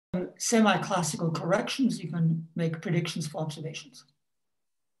semi-classical corrections, you can make predictions for observations.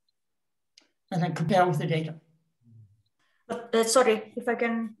 And then compare with the data. But sorry, if I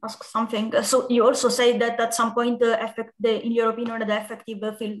can ask something. So you also say that at some point, in your opinion, the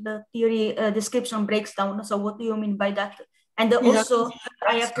effective field theory description breaks down. So what do you mean by that? And also,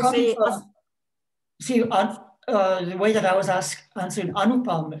 I have to say... See, the way that I was answering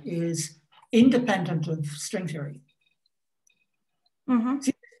Anupam is independent of string theory. Mm-hmm.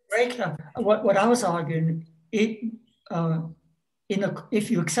 See, breakdown. What I was arguing, if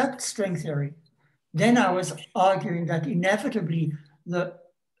you accept string theory, then I was arguing that inevitably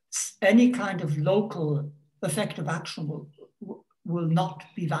any kind of local effective action will not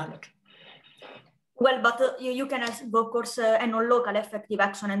be valid. Well, but you can have, of course, a non-local effective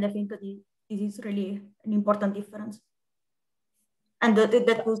action, and I think this is really an important difference. And that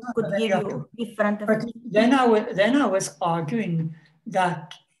could give you different effects. Then I was arguing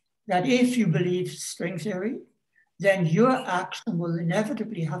that if you believe string theory, then your action will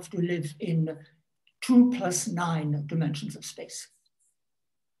inevitably have to live in 2 + 9 dimensions of space.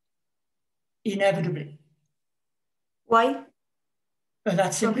 Inevitably. Why?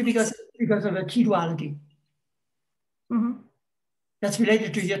 That's simply because of a T-duality. Mm-hmm. That's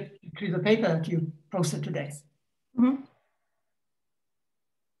related to the paper that you posted today. Mm-hmm.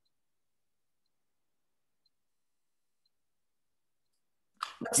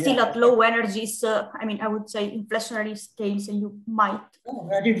 But still at low energies, I mean, I would say inflationary scales, and you might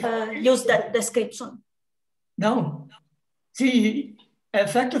use that description. No. See,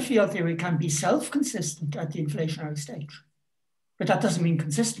 effective field theory can be self-consistent at the inflationary stage, but that doesn't mean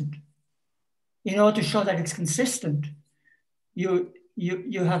consistent. In order to show that it's consistent, you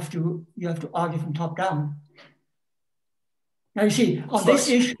have to argue from top down. Now you see, on this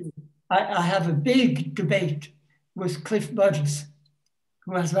issue, I have a big debate with Cliff Burgess,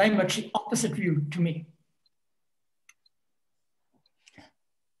 who has very much the opposite view to me.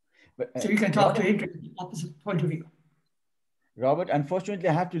 But, so you can talk to him from the opposite point of view. Robert, unfortunately,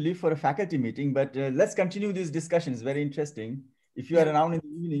 I have to leave for a faculty meeting, but let's continue this discussion. It's very interesting. If you are around in the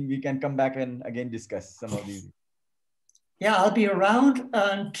evening, we can come back and again discuss some of these. Yeah, I'll be around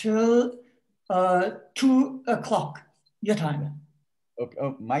until 2 o'clock, your time. Okay,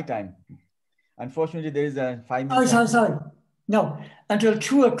 oh, my time. Unfortunately, there is a 5 minutes. Oh, sorry. No, until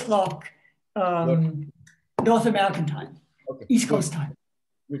 2 o'clock North American time, okay. East Coast time.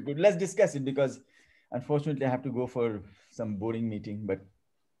 Good. Let's discuss it because unfortunately I have to go for some boring meeting, but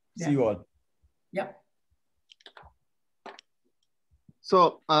see you all. Yeah.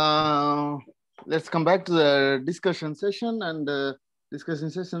 So let's come back to the discussion session, and the discussion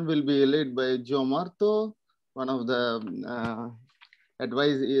session will be led by Joe Marto, one of the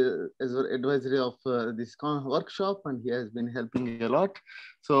advisory of this workshop, and he has been helping a lot.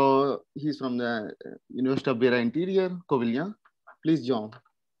 So he's from the University of Beira Interior, Covilhã. Please, John,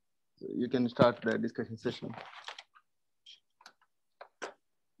 you can start the discussion session.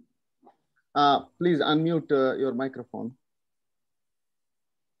 Please unmute your microphone.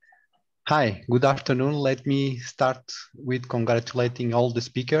 Hi, good afternoon. Let me start with congratulating all the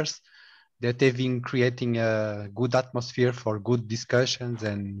speakers that have been creating a good atmosphere for good discussions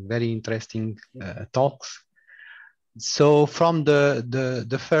and very interesting talks. So from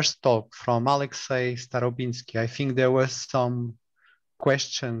the first talk from Alexei Starobinsky, I think there was some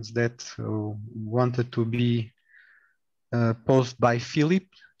questions that wanted to be posed by Philip.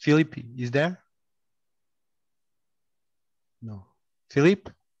 Philip, is there? No. Philip?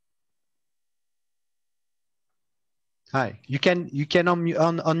 Hi, you can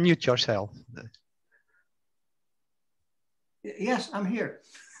unmute yourself. Yes, I'm here.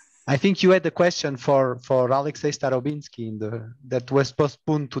 I think you had a question for Alexei Starobinsky that was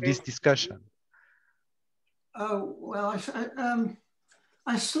postponed to this discussion. Oh, well,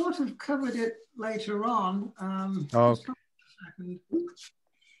 I sort of covered it later on. Okay.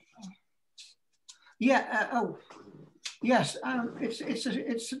 Yeah. Yes.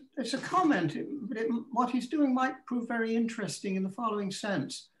 It's a comment, but what he's doing might prove very interesting in the following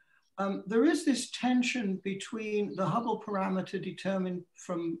sense. There is this tension between the Hubble parameter determined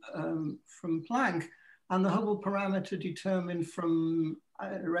from Planck and the Hubble parameter determined from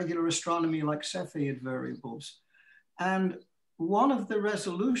regular astronomy like Cepheid variables. And one of the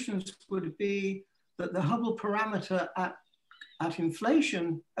resolutions would be that the Hubble parameter at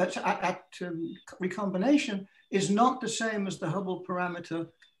inflation, at recombination, is not the same as the Hubble parameter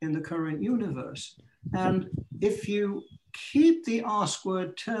in the current universe. And if you keep the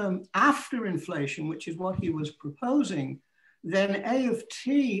R² term after inflation, which is what he was proposing, then A of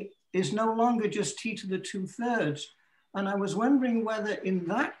t is no longer just t to the 2/3, And I was wondering whether in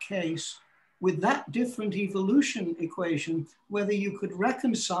that case, with that different evolution equation, whether you could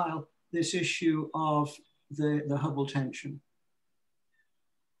reconcile this issue of the Hubble tension.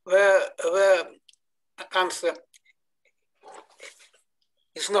 The answer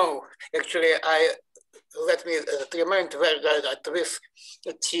is no. Actually, let me remind that this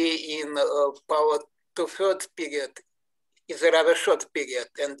T in power two-thirds period is a rather short period,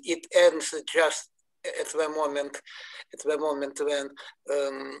 and it ends just at the moment when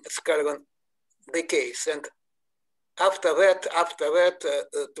scalar decays, and after that,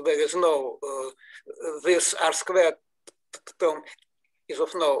 there is no this R squared term is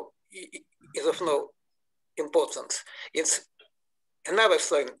of no importance. It's another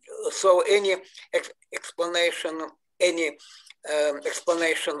thing. So any explanation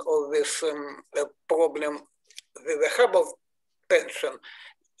of this problem with the Hubble tension,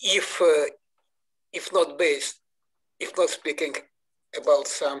 if not speaking about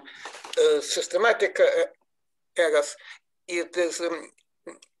some systematic errors, it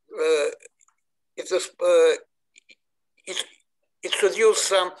should use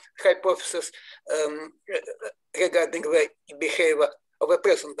some hypothesis regarding the behavior of a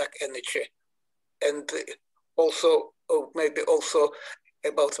present dark energy, and also maybe also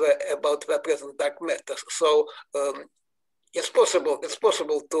about the present dark matter. So it's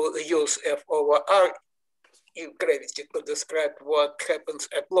possible to use F over R in gravity to describe what happens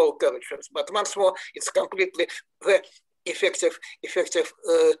at low curvatures. But once more, it's completely the effective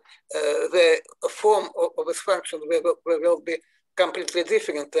the form of this function will be completely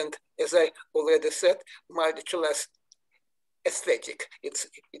different, and as I already said, much less aesthetic. It's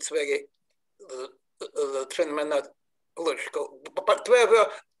very phenomenological. But there were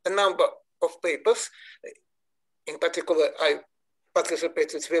a number of papers. In particular, I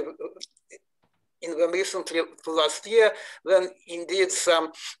participated in them recently last year, when indeed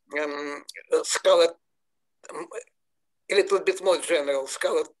some scalar, a little bit more general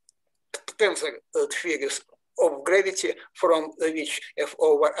scalar tensor theories of gravity, from which F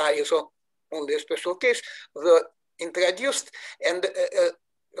over I is only a special case, were introduced. And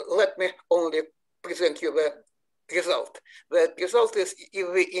let me only present you the result. The result is,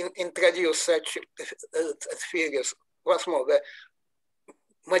 if we introduce such theories, once more, the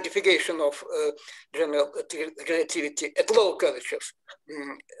modification of general relativity at low curvatures,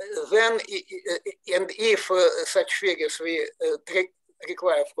 then, and if such figures we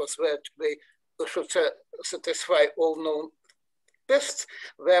require, of course, that they should satisfy all known tests,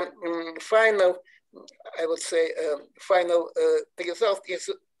 then final, I would say, final result is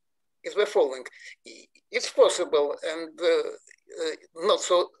the following. It's possible and not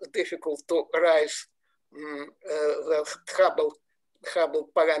so difficult to raise the Hubble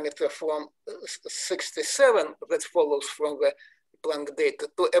parameter from 67 that follows from the Planck data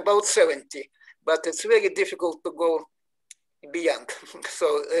to about 70, but it's very difficult to go beyond.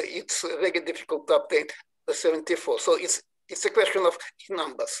 So it's very difficult to obtain the 74. So it's a question of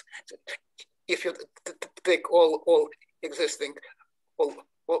numbers. If you take all existing,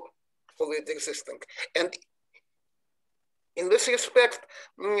 already existing, and in this respect,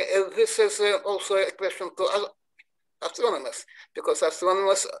 this is also a question to astronomers, because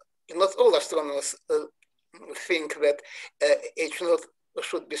astronomers, not all astronomers, think that H0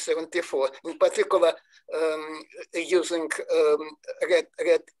 should be 74. In particular, using red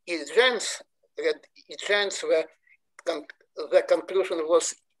E giants, the conclusion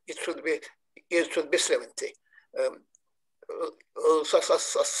was it should be 70.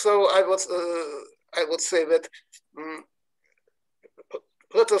 So I would say that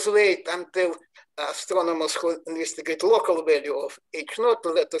let us wait until astronomers who investigate local value of H0,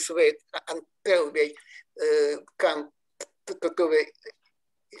 let us wait until they come to the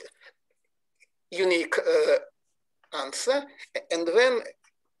unique answer. And then,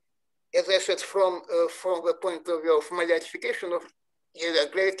 as I said, from the point of view of modification of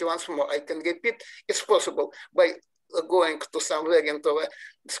gravity, once more, I can repeat, it's possible by going to some variant of a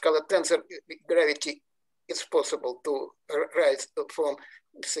scalar tensor gravity. It's possible to rise from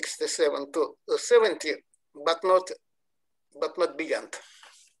 67 to 70, but not beyond.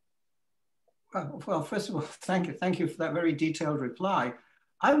 Well, first of all, thank you for that very detailed reply.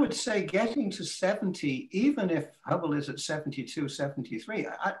 I would say getting to 70, even if Hubble is at 72, 73,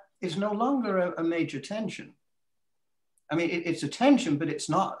 is no longer a major tension. I mean, it's a tension, but it's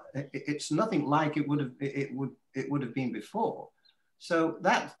nothing like it would have been before. So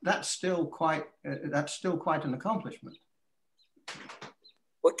that's still quite an accomplishment.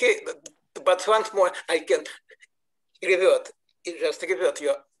 Okay, but once more, I can revert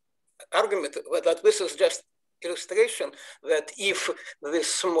your argument that this is just illustration that if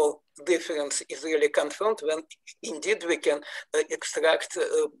this small difference is really confirmed, then indeed we can extract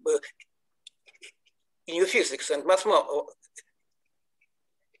new physics and much more.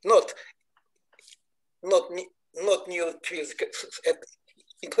 Not new physics at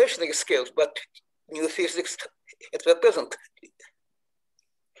inflationary scales, but new physics at the present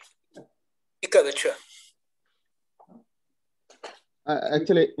curvature.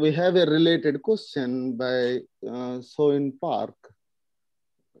 Actually, we have a related question by Soin Park.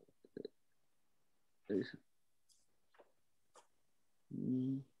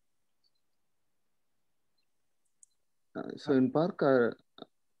 Soin Park, are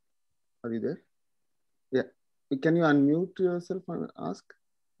you there? Yeah. Can you unmute yourself and ask?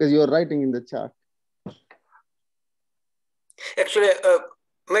 Because you are writing in the chat. Actually,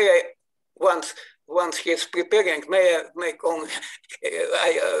 may I, once he's preparing, may I make only,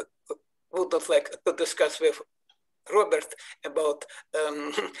 I would have liked to discuss with Robert about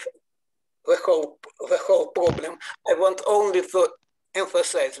the whole problem. I want only to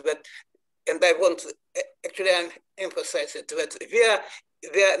emphasize that, and I want actually emphasize it, that we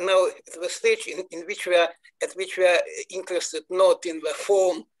are now at the stage in which we are interested not in the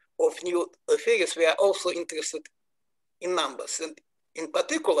form of new theories, we are also interested in numbers. And in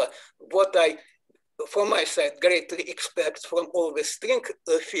particular, what I, from my side, greatly expect from all the string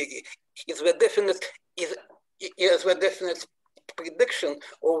theory is the definite prediction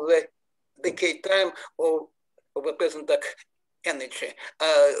of the decay time of the present dark energy.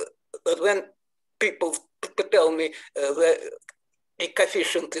 But when people tell me a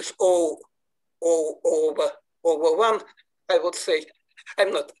coefficient is O over 1, I would say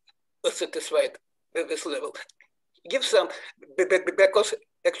I'm not satisfied with this level. Give some, because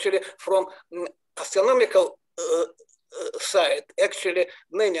actually from astronomical side, actually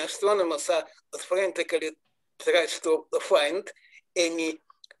many astronomers are frantically trying to find any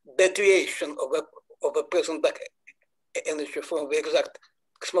deviation of a present dark energy from the exact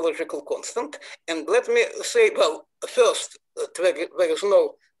cosmological constant. And let me say, well, first, there is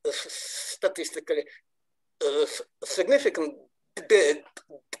no statistically significant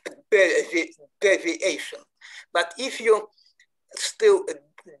deviation. But if you still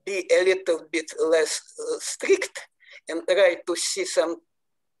be a little bit less strict and try to see some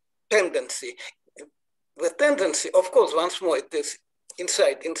tendency, the tendency, of course, once more, it is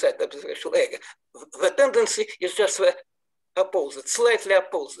inside observational area. The tendency is just the opposite, slightly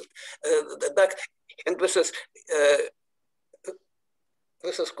opposite. And this is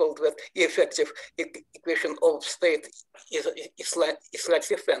called that effective equation of state is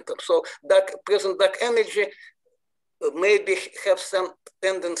slightly phantom. So present dark energy maybe have some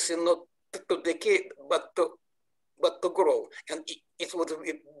tendency not to decay, but to grow. And it would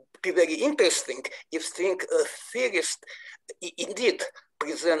be very interesting if string theorist indeed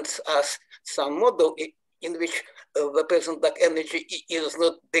presents us some model in which the present dark energy is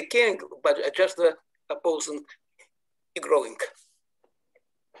not decaying, but just the opposing growing.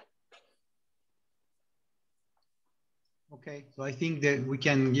 Okay, so I think that we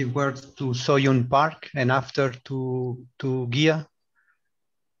can give words to Soyun Park and after to Gia.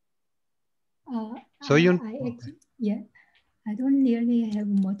 Soyun? I don't really have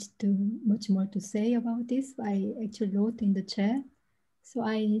much more to say about this. I actually wrote in the chat. So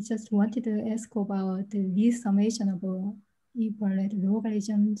I just wanted to ask about the least summation of equivalent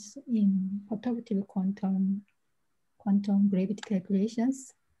logarithms in perturbative quantum gravity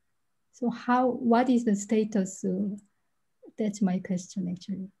calculations. So what is the status? That's my question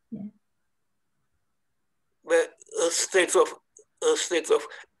actually. Yeah. The states of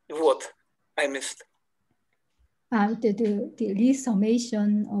what? I missed. The least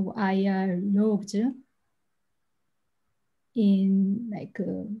summation of IR logs in like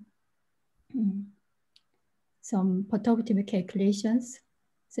some perturbative calculations.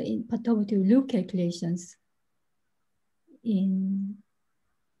 So in perturbative loop calculations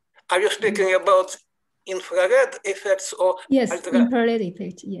Are you speaking about infrared effects or yes, infrared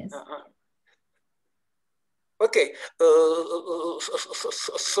effects, yes. Okay,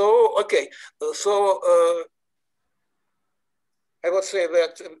 I would say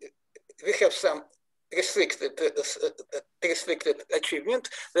that we have some restricted achievement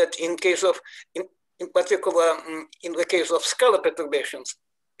that in case of, in particular, in the case of scalar perturbations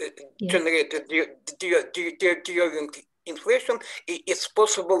generated during inflation, it's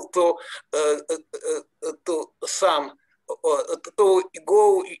possible to sum or to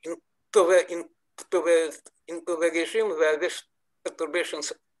go into the regime where these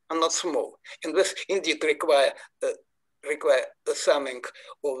perturbations are not small, and this indeed require the summing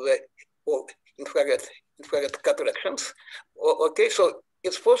of infrared infrared contractions. Okay, so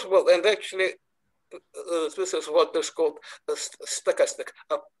it's possible, and actually this is what is called a stochastic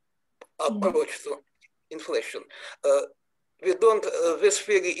approach to inflation. We don't, this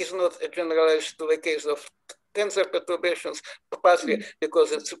theory is not generalized to the case of tensor perturbations, partly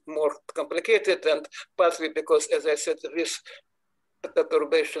because it's more complicated and partly because, as I said, these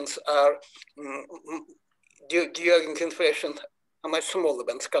perturbations are during inflation are much smaller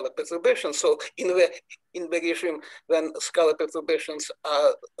than scalar perturbations. So in the regime when scalar perturbations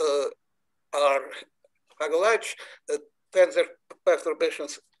are large, tensor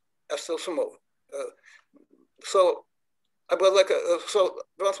perturbations are still small. So I would like so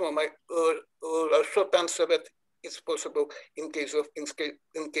once more my short answer that it's possible in case of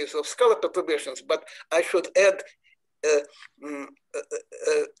scalar perturbations, but I should add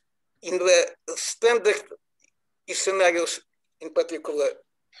in the standard scenarios, in particular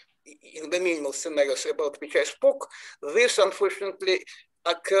in the minimal scenarios about which I spoke, this unfortunately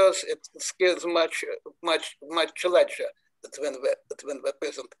occurs at scales much larger than the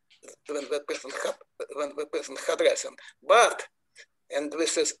present Hadressian. But, and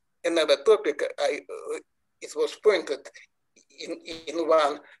this is another topic, it was pointed in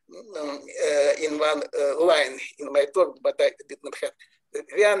one line in my talk, but I did not have.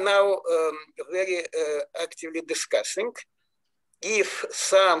 We are now very actively discussing if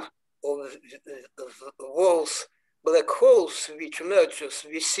some of those black holes which merges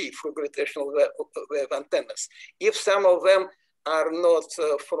we see through gravitational wave antennas, if some of them are not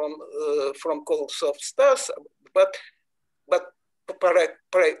from cold soft stars, but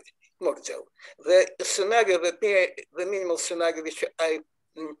primordial. The scenario, the minimal scenario which I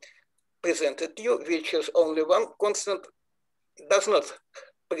presented you, which is only one constant, does not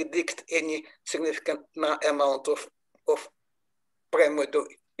predict any significant amount of primordial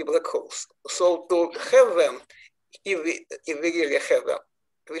black holes. So to have them, if we really have them,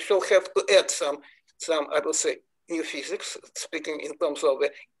 we shall have to add some I would say, new physics. Speaking in terms of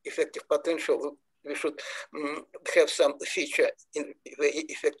the effective potential, we should have some feature in the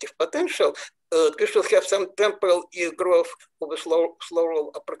effective potential. We should have some temporal growth of a slow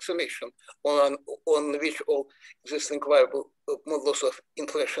roll approximation on which all existing viable models of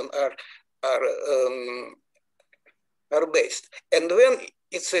inflation are based. And then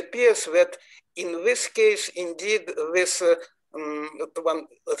it appears that in this case, indeed, this one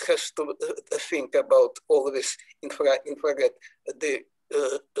has to think about all this infrared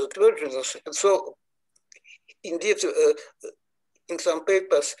divergences. And so, indeed, in some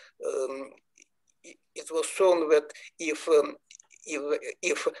papers, it was shown that if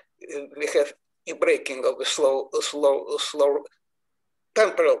we have a breaking of the slow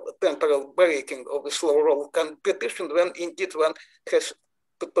temporal breaking of the slow roll competition, then indeed one has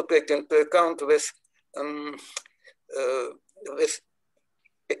to take into account this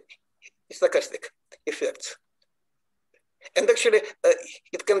stochastic effects. And actually,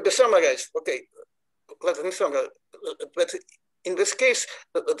 it can be summarized. Okay, let me summarize. But in this case,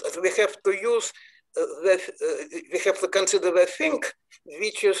 we have to use we have to consider the thing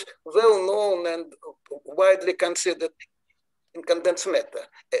which is well known and widely considered in condensed matter.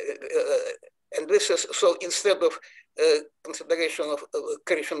 And this is so instead of consideration of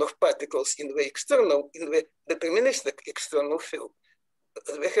creation of particles in the deterministic external field,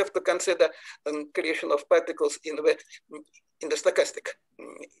 we have to consider creation of particles in the stochastic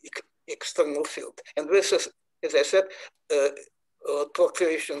external field. And this is, as I said,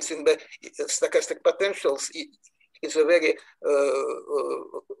 fluctuations in the stochastic potentials is a very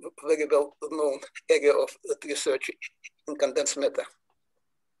well known area of research in condensed matter.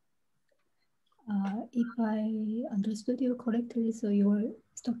 If I understood you correctly, so your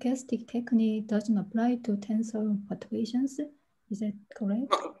stochastic technique doesn't apply to tensor perturbations. Is that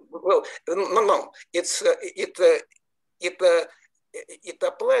correct? Well, no. It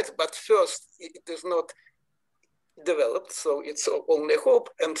applies, but first it is not developed, so it's only hope.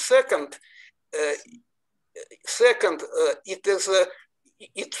 And second,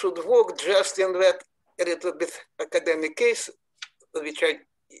 it should work just in that a little bit academic case, which I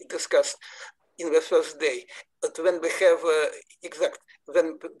discussed in the first day. But when we have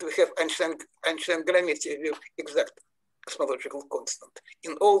when we have Einstein gravity with exact cosmological constant.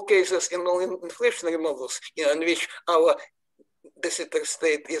 In all cases, in all inflationary models, in which our de Sitter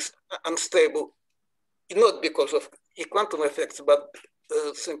state is unstable, not because of quantum effects, but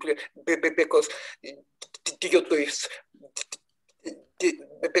simply because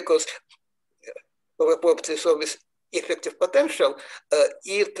because of the properties of this effective potential,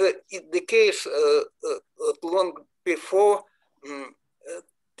 it decays long before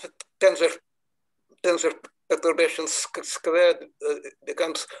tensor tensor perturbation squared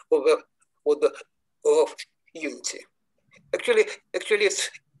becomes order of unity. Actually, it's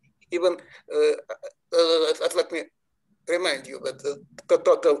even, let me remind you that the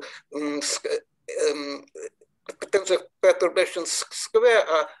total tensor perturbation square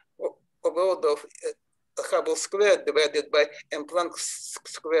are of order of Hubble square divided by m Planck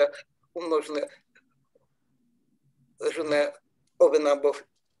square умноженное over number of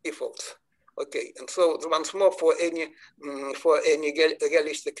e-folds. Okay, and so once more, for any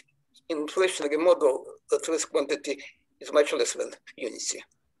realistic inflationary model, this quantity is much less than unity.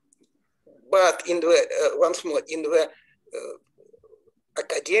 But in the once more in the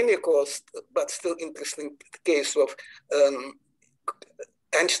academic but still interesting case of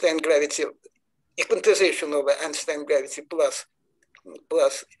Einstein gravity, a quantization of Einstein gravity plus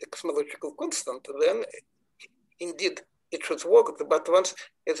cosmological constant, then indeed it should work. But once,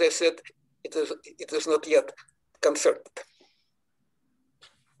 as I said, it is not yet concerted.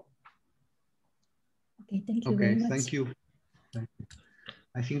 Okay, thank you very much. Thank you.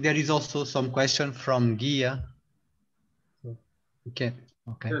 I think there is also some question from Gia. Okay.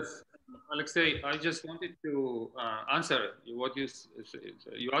 Yes, Alexei, I just wanted to answer what you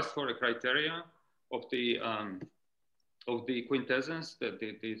asked for a criteria of the quintessence that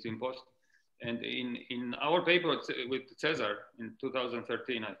is imposed. And in our paper with Cesar in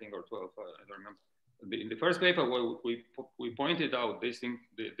 2013, I think, or 12, I don't remember. In the first paper, where we pointed out this thing,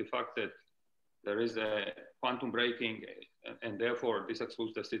 the fact that there is a quantum breaking, and therefore this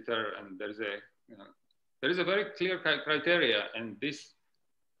excludes the sitter, and there is a very clear criteria, and this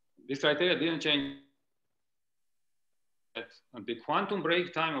criteria didn't change. That the quantum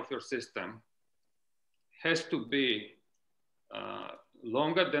break time of your system has to be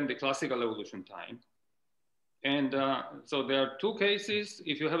longer than the classical evolution time. And so there are two cases.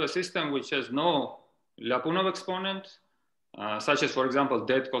 If you have a system which has no Lyapunov exponent, such as, for example,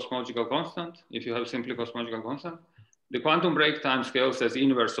 dead cosmological constant, if you have simply cosmological constant, the quantum break time scales as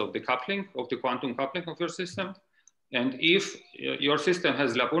inverse of the coupling, of the quantum coupling of your system. And if your system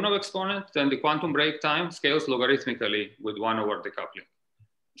has Lyapunov exponent, then the quantum break time scales logarithmically with 1 over the coupling.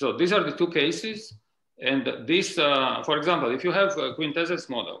 So these are the two cases. And this, for example, if you have a quintessence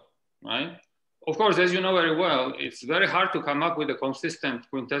model, right? Of course, as you know very well, it's very hard to come up with a consistent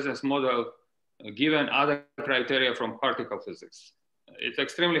quintessence model given other criteria from particle physics. It's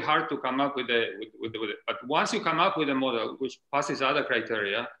extremely hard to come up with but once you come up with a model which passes other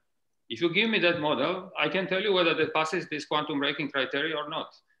criteria, if you give me that model, I can tell you whether it passes this quantum breaking criteria or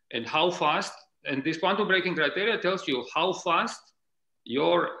not, and how fast. And this quantum breaking criteria tells you how fast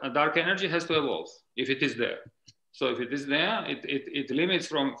your dark energy has to evolve, if it is there. So if it is there, it limits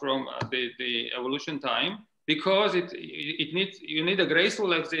from the evolution time, because you need a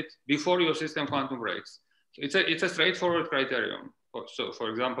graceful exit before your system quantum breaks. So it's a straightforward criterion. So, for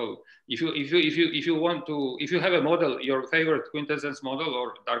example, if you have a model, your favorite quintessence model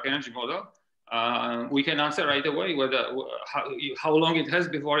or dark energy model, we can answer right away whether how long it has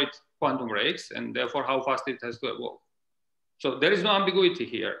before it quantum breaks, and therefore how fast it has to evolve. So there is no ambiguity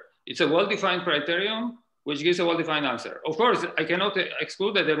here. It's a well-defined criterion which gives a well-defined answer. Of course, I cannot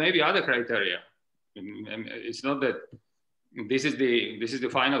exclude that there may be other criteria. It's not that this is the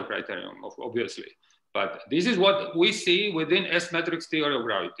final criterion, obviously. But this is what we see within S matrix theory of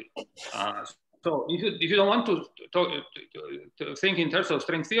gravity. So if you don't want to think in terms of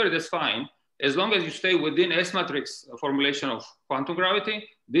string theory, that's fine. As long as you stay within S matrix formulation of quantum gravity,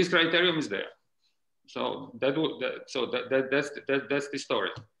 this criterion is there. So that's the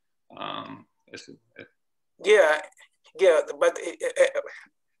story. Yeah, but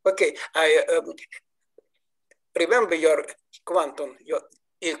okay, I remember your quantum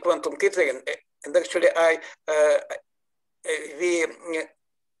criterion. And actually, we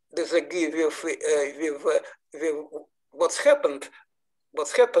disagree with what's happened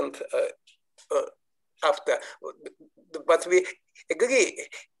after, but we agree,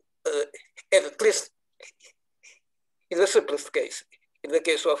 at least in the simplest case, in the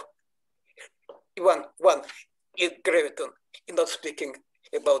case of one graviton, not speaking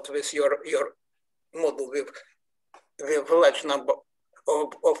about with your model with a large number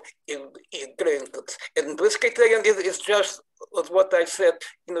of gravitons. And this criterion is just what I said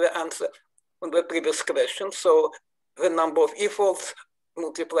in the answer on the previous question. So the number of e-folds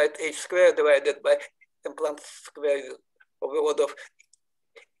multiplied h squared divided by m Planck square of the order of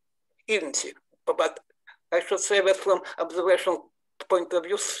unity. But I should say that from observational point of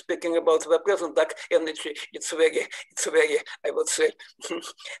view, speaking about the present dark energy, it's very, I would say,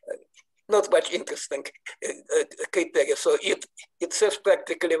 not much interesting criteria. So it says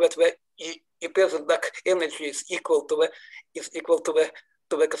practically that the present dark energy is equal to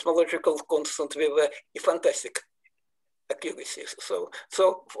the cosmological constant with a fantastic accuracy. So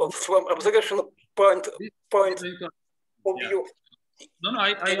from observational point of view, I it's not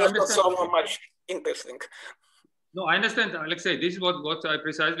understand. so much interesting. No, I understand, Alexei. This is what I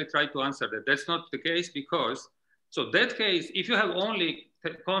precisely tried to answer. That's not the case because, so that case, if you have only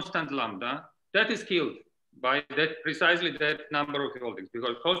constant lambda, that is killed by that precisely that number of foldings,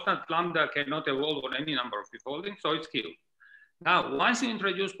 because constant lambda cannot evolve on any number of foldings, so it's killed. Now, once you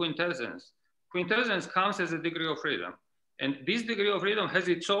introduce quintessence, quintessence comes as a degree of freedom. And this degree of freedom has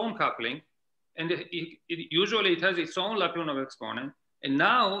its own coupling, and usually it has its own Lyapunov exponent. And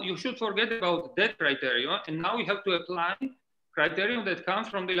now you should forget about that criterion, and now you have to apply criterion that comes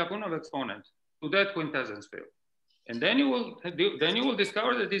from the Lyapunov exponent to that quintessence field. And then you will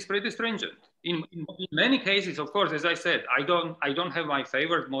discover that it's pretty stringent. In many cases, of course, as I said, I don't have my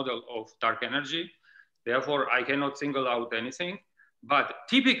favorite model of dark energy. Therefore, I cannot single out anything. But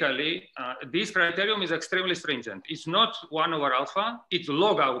typically, this criterion is extremely stringent. It's not 1 over alpha, it's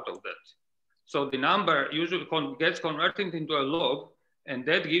log out of that. So the number usually gets converted into a log, and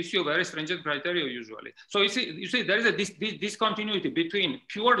that gives you a very stringent criteria usually. So you see there is a discontinuity between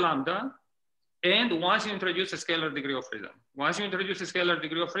pure lambda and once you introduce a scalar degree of freedom. Once you introduce a scalar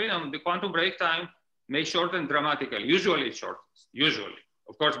degree of freedom, the quantum break time may shorten dramatically. Usually it shortens, usually.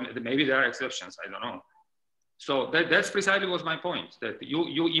 Of course, maybe there are exceptions, I don't know. So that's precisely was my point, that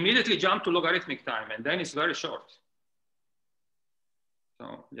you immediately jump to logarithmic time and then it's very short.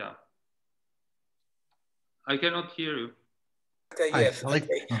 So yeah. I cannot hear you. Okay, yes,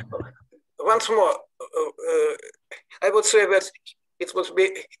 okay. Once more, I would say that it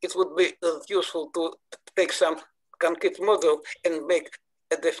would be useful to take some concrete model and make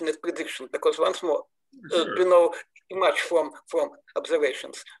a definite prediction, because once more, we know much from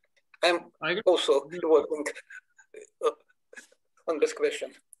observations. I'm also working on this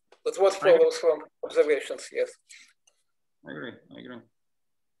question. But what follows from observations, yes. I agree.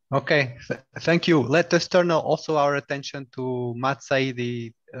 Okay, thank you. Let us turn also our attention to Matsai,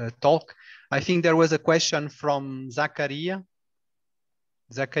 the talk. I think there was a question from Zakaria.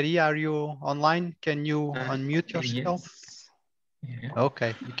 Zakaria, are you online? Can you unmute yourself? Yes. Yeah.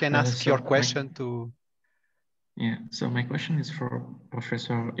 Okay, you can ask your question to... Yeah, so my question is for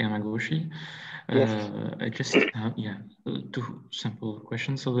Professor Yamaguchi. Yes. I just have, two simple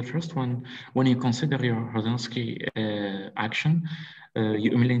questions. So the first one, when you consider your Hrodensky action,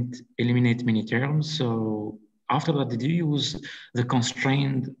 you eliminate many terms. So after that, did you use the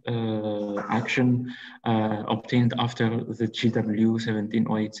constrained action obtained after the GW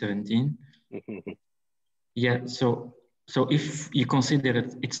 170817? Yeah, so if you consider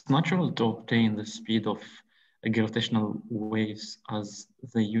it, it's natural to obtain the speed of gravitational waves as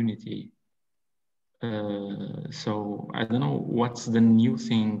the unity. So I don't know what's the new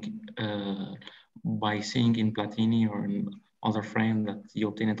thing by seeing in Palatini or in other frame that you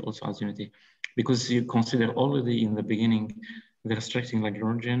obtain it also as unity, because you consider already in the beginning the restricting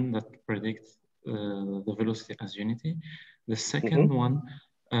Lagrangian that predicts the velocity as unity. The second one,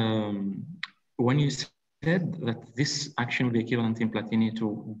 when you said that this action will be equivalent in Palatini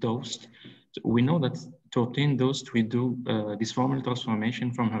to dosed, we know that to obtain dosed, we do this formal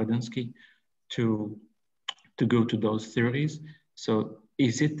transformation from Hrodensky to go to those theories. So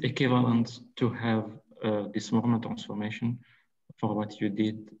is it equivalent to have this formal transformation for what you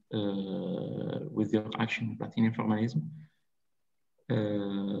did with your action in Palatini formalism?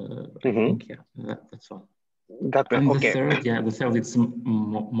 I think, yeah, that's all. And okay. The third is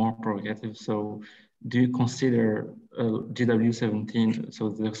more provocative. So do you consider GW17, so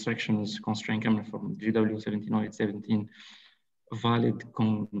the restrictions constraint coming from GW17 or 17 valid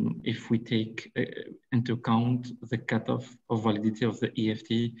if we take into account the cutoff of validity of the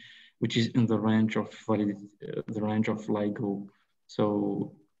EFT, which is in the range of validity, the range of LIGO.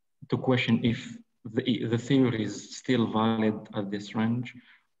 So to question if the theory is still valid at this range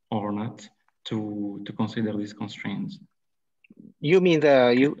or not to consider these constraints. You mean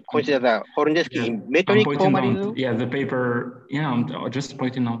you consider the Hrodensky metric formalism? Yeah, the paper. Yeah, I'm just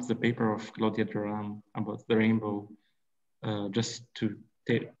pointing out the paper of Claudia Duran about the rainbow, just to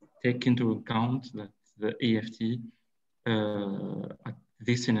take into account that the EFT at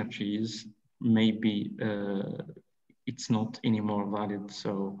these energies maybe it's not anymore valid.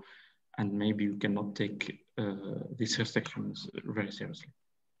 So, and maybe you cannot take these restrictions very seriously.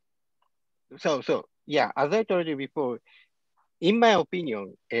 So yeah, as I told you before, in my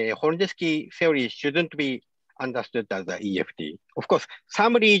opinion, Hrodensky theory shouldn't be understood as the EFT. Of course,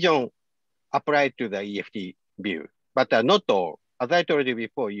 some region apply to the EFT view, but not all as I told you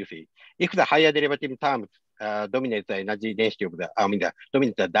before, you see, if the higher derivative terms dominate the energy density of the,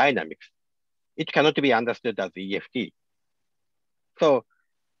 dominate the dynamics, it cannot be understood as EFT. So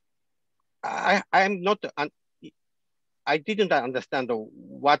I'm not, I didn't understand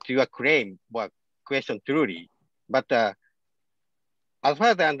what your claim or question truly, but as far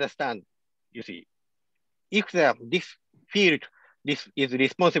as I understand, you see, if this field, this is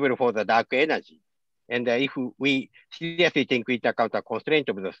responsible for the dark energy, and if we seriously take into account the constraint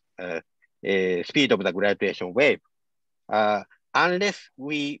of the speed of the graduation wave, unless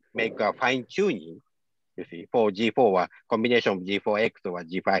we make a fine tuning, you see, for G4 or combination of G4X or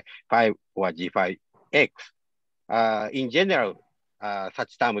G5 or G5X, in general,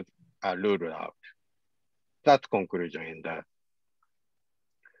 such terms are ruled out. That's conclusion. And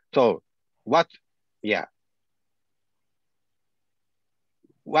so what's your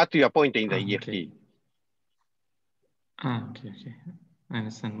point in the EFT? Okay. Okay. I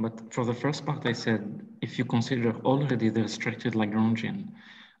understand. But for the first part, I said, if you consider already the restricted Lagrangian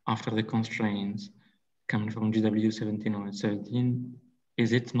after the constraints coming from GW17 or 17,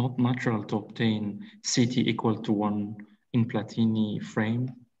 is it not natural to obtain CT equal to 1 in Palatini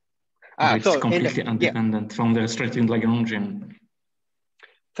frame? Or it's completely independent from the restricted Lagrangian?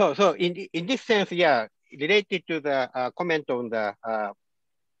 So in this sense, related to the comment on the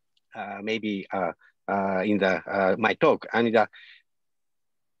maybe in the my talk, and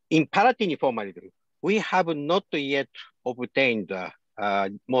in Palatini formalism, we have not yet obtained the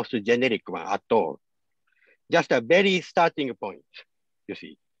most generic one at all. Just a very starting point, you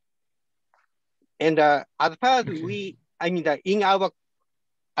see. And as far as we,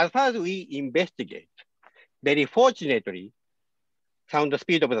 as far as we investigate, very fortunately, sound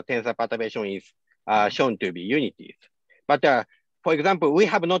speed of the tensor perturbation is shown to be unities. But for example, I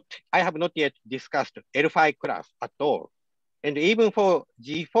have not yet discussed L5 class at all. And even for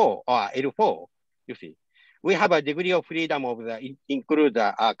G4 or L4, you see, we have a degree of freedom of the include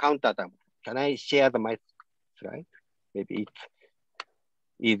the counter term. Can I share my slide? Maybe it's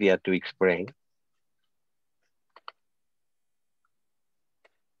easier to explain.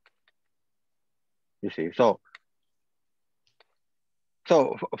 You see, so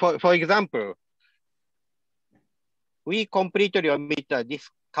for example, we completely omit this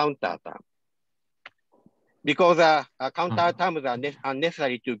counter term because counter terms are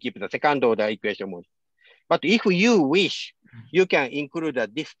unnecessary to keep the second order equation mode. But if you wish, you can include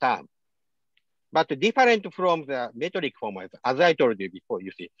this term. But different from the metric formalism, as I told you before,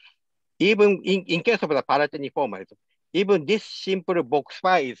 you see, even in case of the Palatini formalism, even this simple box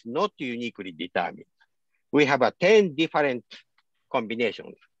phi is not uniquely determined. We have 10 different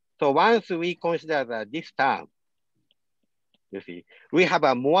combinations. So once we consider this term, you see, we have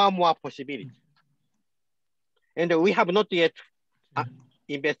a more possibility. And we have not yet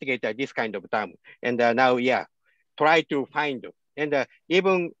investigated this kind of term. And now, try to find. And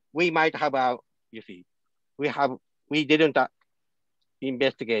even we might have you see, we didn't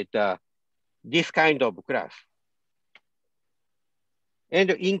investigate this kind of class.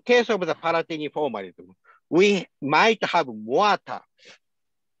 And in case of the Palatini formalism, we might have more terms.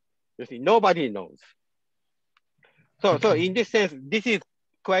 You see, nobody knows. So in this sense, this is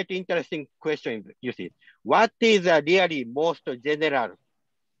quite interesting question. You see, what is really most general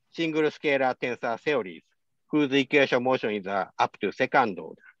single scalar tensor theories whose equation motion is up to second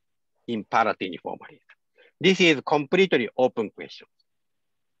order in Palatini formalism? This is completely open question.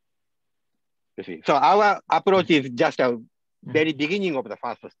 You see, so our approach is just a very beginning of the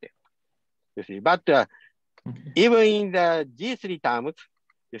first step. You see, but even in the G3 terms,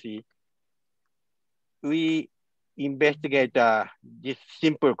 you see, we investigate this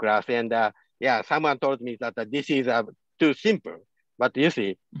simple class, and someone told me that this is too simple. But you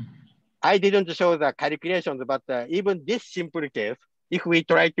see, I didn't show the calculations, but even this simple case, if we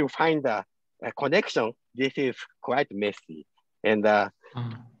try to find a connection, this is quite messy. And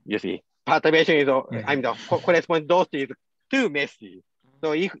you see, perturbation is, the corresponding dose is too messy.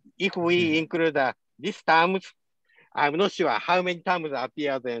 So if we include these terms, I'm not sure how many terms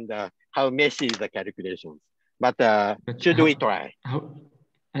appear and how messy is the calculations. But should we try?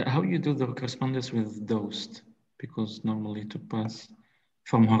 How you do the correspondence with dosed? Because normally to pass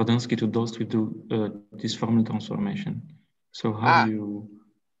from Hordansky to dosed, we do this formula transformation. So how do you?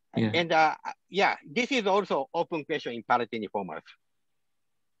 And this is also open question in Palatini formals.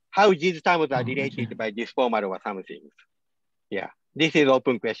 How these terms are related by this formula or something. Yeah, this is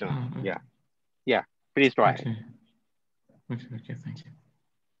open question. Yeah, please try. Okay, thank you.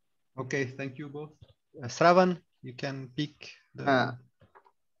 Okay, thank you both. Sravan, you can pick the...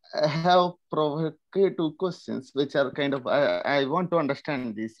 have provocative questions, which are kind of, I want to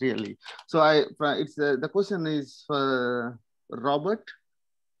understand this really. So the question is for Robert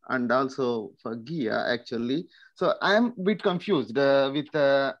and also for Gia actually. So I'm a bit confused with,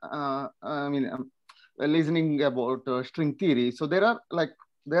 listening about string theory. So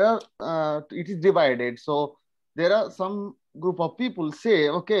it is divided. So there are some group of people say,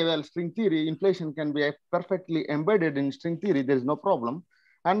 okay, well, string theory, inflation can be perfectly embedded in string theory. There is no problem.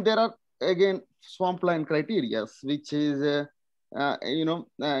 And there are, again, swampline criteria, which is, it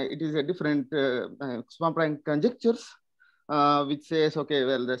is a different swampline conjectures, which says, okay,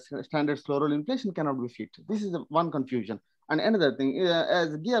 well, the standard slow roll inflation cannot be fit. This is one confusion. And another thing,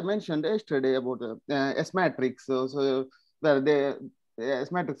 as Gia mentioned yesterday about S matrix, well, the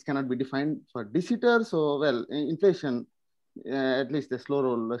S matrix cannot be defined for de Sitter. So, well, inflation, at least the slow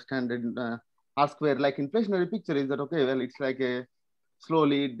roll standard R square like inflationary picture is that, okay, well, it's like a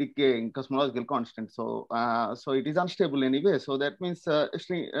slowly decaying cosmological constant. So, so it is unstable anyway. So that means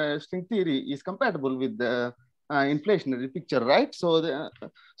string theory is compatible with the inflationary picture, right? So,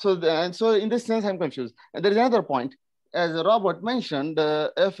 so in this sense, I'm confused. And there is another point, as Robert mentioned,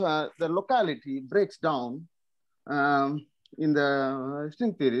 if the locality breaks down in the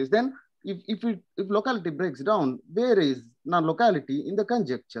string theories, then if locality breaks down, where is non-locality in the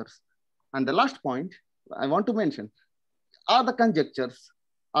conjectures? And the last point I want to mention, are the conjectures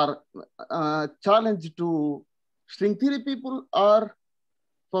are challenged to string theory people or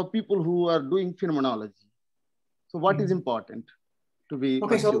for people who are doing phenomenology? So what is important to be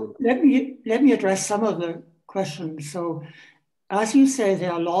pursued? So let me address some of the questions. So as you say,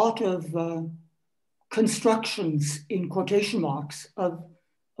 there are a lot of constructions in quotation marks of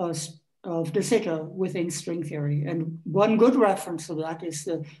de Sitter within string theory. And one good reference to that is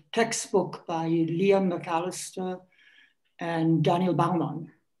the textbook by Liam McAllister and Daniel Baumann.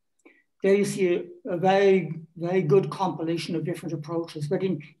 There you see a very, very good compilation of different approaches. But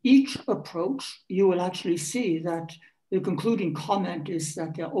in each approach, you will actually see that the concluding comment is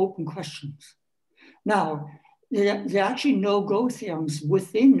that they're open questions. Now, there are actually no-go theorems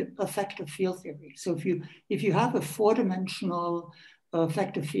within effective field theory. So if you have a four-dimensional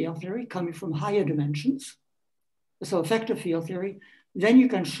effective field theory coming from higher dimensions, so effective field theory, then you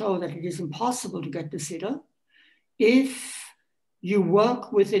can show that it is impossible to get de Sitter if you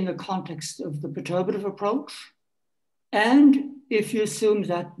work within the context of the perturbative approach, and if you assume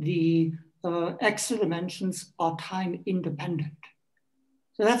that the extra dimensions are time independent.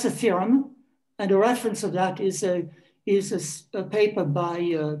 So that's a theorem, and a reference of that is a paper by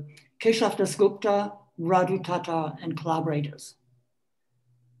Keshav Dasgupta, Radu Tata, and collaborators.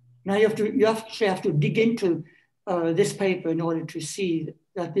 Now you actually have to dig into this paper in order to see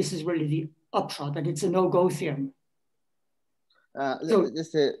that this is really the upshot, that it's a no-go theorem. So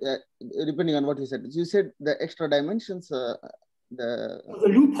just depending on what you said the extra dimensions, the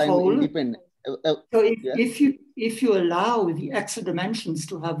loophole. Time independent. So if you allow the extra dimensions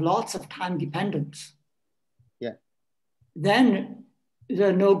to have lots of time dependence, then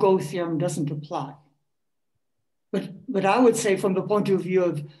the no-go theorem doesn't apply. But I would say from the point of view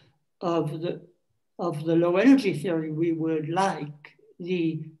of the low energy theory, we would like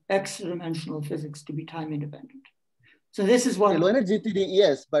the extra dimensional physics to be time independent. So this is what low energy theory,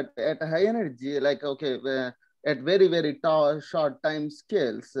 yes, but at a high energy, like at very, very short time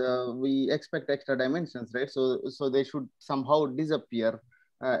scales, we expect extra dimensions, right? So they should somehow disappear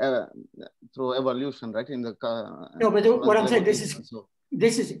through evolution, right? In the no, but what I'm saying,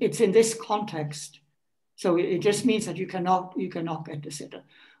 it's in this context. So it just means that you cannot get de Sitter,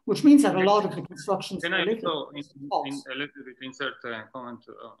 which means that a lot of the constructions. Can I also a little bit insert a comment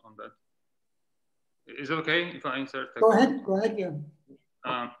on that? Is it okay if I insert? Go ahead, yeah.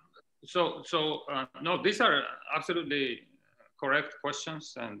 No, these are absolutely correct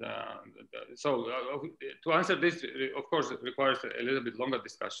questions, and to answer this, of course, it requires a little bit longer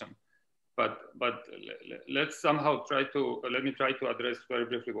discussion. But let's somehow let me try to address very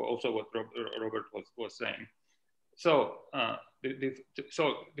briefly also what Robert was saying. So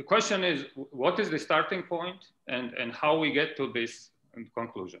the question is, what is the starting point, and how we get to these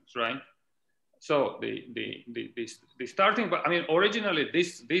conclusions, right? So the starting, but I mean, originally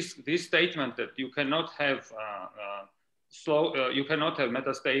this statement that you cannot have you cannot have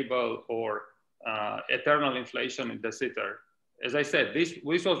metastable or eternal inflation in de Sitter. As I said, this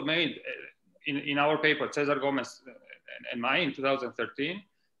was made in our paper, Cesar Gomez and mine in 2013,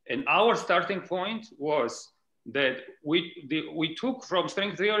 and our starting point was that we took from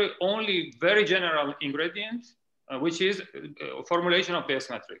string theory only very general ingredient, which is a formulation of the S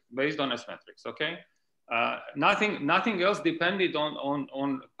matrix, based on S matrix, okay? Nothing else depended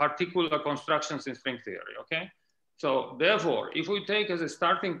on particular constructions in string theory, okay? So therefore, if we take as a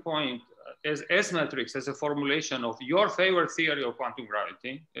starting point as S matrix as a formulation of your favorite theory of quantum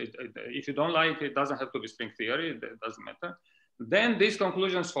gravity, if you don't like it, it doesn't have to be string theory, it doesn't matter, then these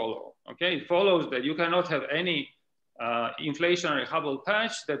conclusions follow, okay? It follows that you cannot have any inflationary Hubble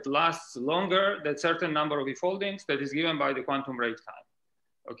patch that lasts longer than certain number of e-foldings that is given by the quantum rate time,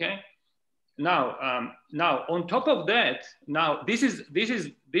 okay? Now, now on top of that, now this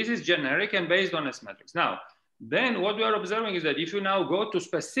is generic and based on S matrix. Now, then what we are observing is that if you now go to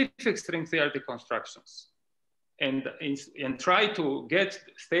specific string theoretic constructions and try to get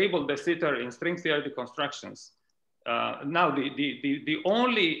stable de Sitter in string theoretic constructions, now the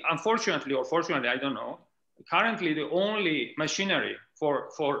only, unfortunately or fortunately, I don't know, currently the only machinery for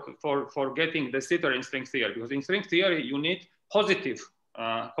getting de Sitter in string theory, because in string theory you need positive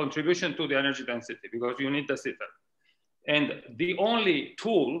contribution to the energy density because you need de Sitter. And the only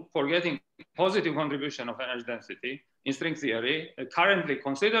tool for getting positive contribution of energy density in string theory currently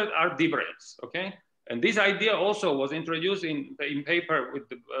considered are D branes, okay? And this idea also was introduced in paper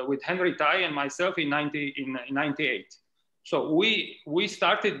with Henry Tai and myself in 98. So we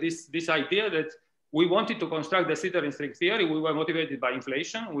started this idea that we wanted to construct de Sitter in string theory. We were motivated by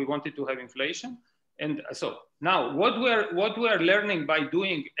inflation. We wanted to have inflation. And so now what we're learning by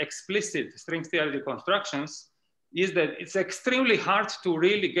doing explicit string theory constructions is that it's extremely hard to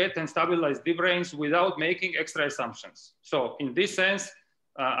really get and stabilize D branes without making extra assumptions. So in this sense,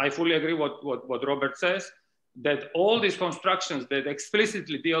 I fully agree what Robert says, that all these constructions that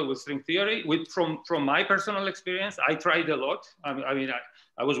explicitly deal with string theory, from my personal experience, I tried a lot.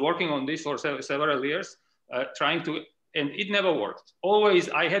 I was working on this for several years, trying to, and it never worked. Always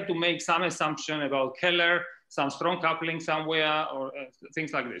I had to make some assumption about Keller, some strong coupling somewhere, or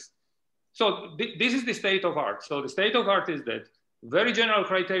things like this. So this is the state of art. So the state of art is that very general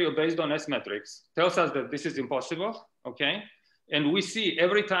criteria based on S matrix tells us that this is impossible, okay? And we see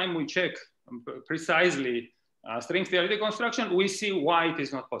every time we check precisely string theory construction, we see why it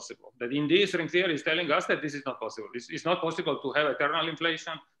is not possible. That indeed string theory is telling us that this is not possible. It's not possible to have eternal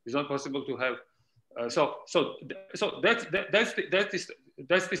inflation. It's not possible to have, so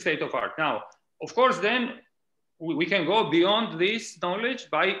that's the state of art. Now, of course, then we can go beyond this knowledge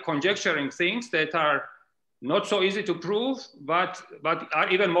by conjecturing things that are not so easy to prove, but are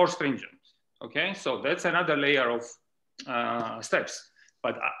even more stringent, okay? So that's another layer of steps.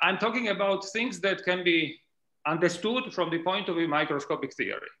 But I'm talking about things that can be understood from the point of view microscopic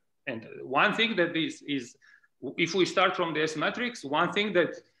theory. And one thing that is if we start from the S matrix, one thing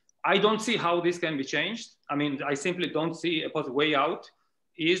that I don't see how this can be changed. I mean, I simply don't see a way out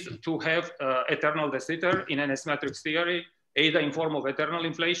is to have eternal de Sitter in an S matrix theory, either in form of eternal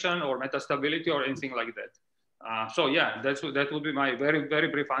inflation or metastability or anything like that. So yeah, that would be my very, very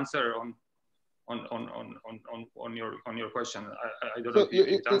brief answer on your question. I don't know if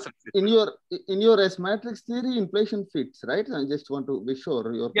it answers it. In your S matrix theory, inflation fits, right? I just want to be sure.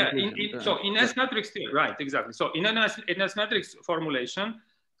 So in S matrix theory, right, exactly. So in S matrix formulation,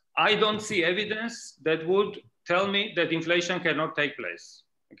 I don't see evidence that would tell me that inflation cannot take place.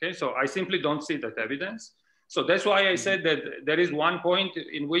 Okay, so I simply don't see that evidence. So that's why I said that there is one point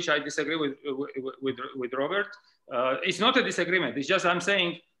in which I disagree with Robert. It's not a disagreement. It's just I'm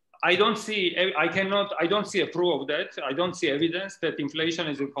saying I don't see a proof of that. I don't see evidence that inflation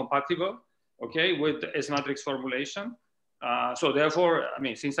is incompatible, okay, with S matrix formulation. So therefore, I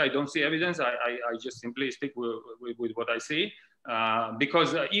mean, since I don't see evidence, I just simply stick with what I see.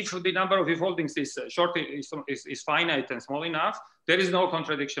 Because if the number of e-foldings is finite and small enough, there is no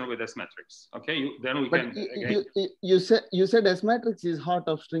contradiction with S matrix. Okay, then we but can. You said S matrix is heart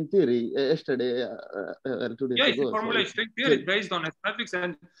of string theory yesterday. 2 days yeah, ago. It's formulation string theory based on S matrix.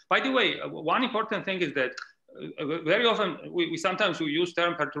 And by the way, one important thing is that very often we sometimes use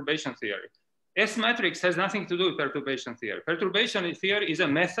term perturbation theory. S matrix has nothing to do with perturbation theory. Perturbation theory is a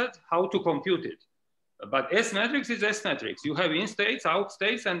method how to compute it. But S matrix is S matrix. You have in states, out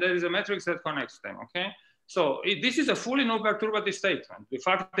states, and there is a matrix that connects them, okay? So this is a fully non-perturbative statement. The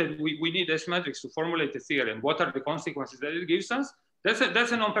fact that we need S matrix to formulate a theory and what are the consequences that it gives us, that's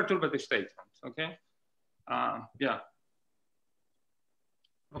a non-perturbative statement, okay? Yeah.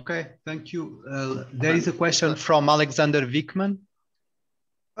 Okay, thank you. There is a question from Alexander Wickman.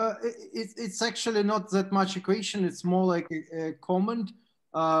 It's actually not that much a question. It's more like a comment.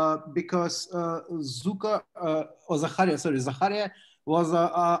 Because Zacharia was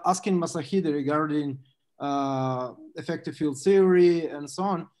asking Masahide regarding effective field theory and so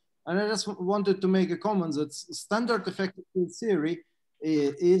on. And I just wanted to make a comment that standard effective field theory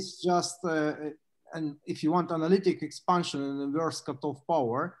is just and if you want analytic expansion and inverse cutoff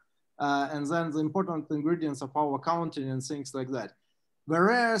power, and then the important ingredients of power counting and things like that.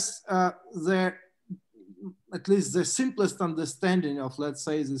 Whereas at least the simplest understanding of, let's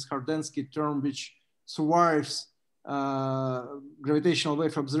say, this Hardensky term, which survives gravitational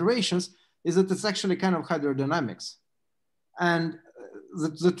wave observations, is that it's actually kind of hydrodynamics. And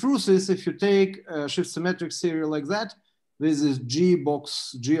the truth is, if you take a shift symmetric theory like that, with this G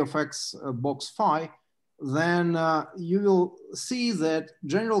of X box phi, then you will see that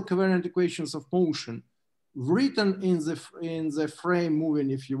general covariant equations of motion written in the frame moving,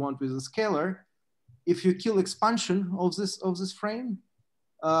 if you want, with a scalar, if you kill expansion of this frame,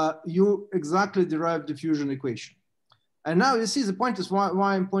 you exactly derive diffusion equation. And now you see the point is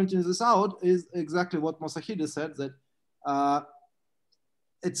why I'm pointing this out is exactly what Masahide said, that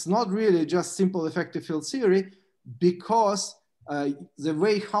it's not really just simple effective field theory, because the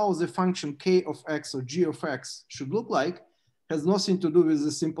way how the function k of x or g of x should look like has nothing to do with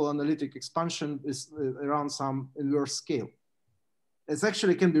the simple analytic expansion around some inverse scale. It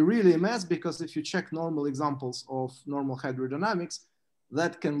actually can be really a mess, because if you check normal examples of normal hydrodynamics,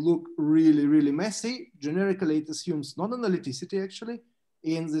 that can look really, really messy. Generically, it assumes non-analyticity actually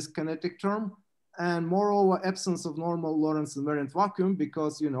in this kinetic term, and moreover, absence of normal Lorentz invariant vacuum,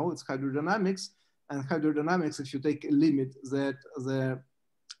 because, you know, it's hydrodynamics, and hydrodynamics, if you take a limit that the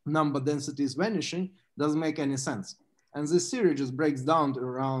number density is vanishing, doesn't make any sense. And this theory just breaks down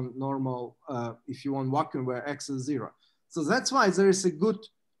around normal, if you want, vacuum where x is 0. So that's why there is a good,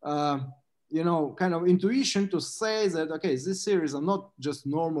 you know, kind of intuition to say that, okay, these theories are not just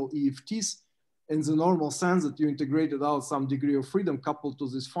normal EFTs in the normal sense that you integrated out some degree of freedom coupled to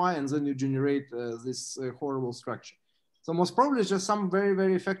this phi, and then you generate this horrible structure. So most probably it's just some very,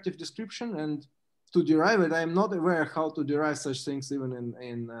 very effective description, and to derive it, I'm not aware how to derive such things even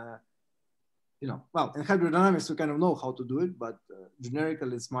in you know, well, in hydrodynamics, we kind of know how to do it, but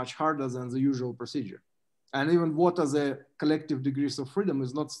generically it's much harder than the usual procedure. And even what are the collective degrees of freedom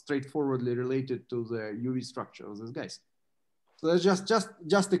is not straightforwardly related to the UV structure of these guys. So that's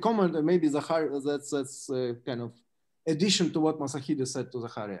just a comment, and maybe that's kind of addition to what Masahide said to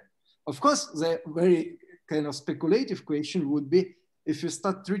Zaharia. Of course, the very kind of speculative question would be, if you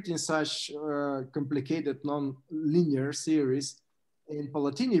start treating such complicated non-linear series in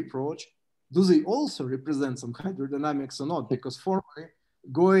Palatini approach, do they also represent some hydrodynamics or not? Because formally,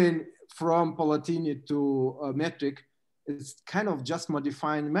 going from Palatini to metric, it's kind of just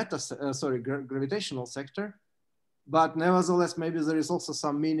modifying gravitational sector. But nevertheless, maybe there is also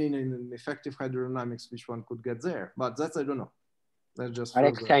some meaning in effective hydrodynamics, which one could get there. But that's, I don't know. That's just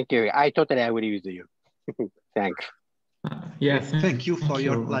Alex, thank you. I totally agree with you. Thanks. Yes, thank you for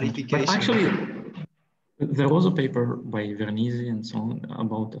your clarification. But actually, there was a paper by Vernisi and so on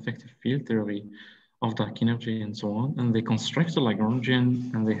about effective field theory of dark energy and so on, and they construct a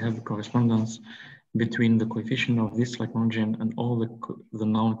Lagrangian, and they have correspondence between the coefficient of this Lagrangian and all the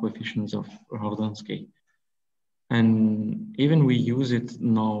known coefficients of Hardensky. And even we use it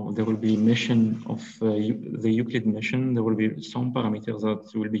now, there will be mission of the Euclid mission. There will be some parameters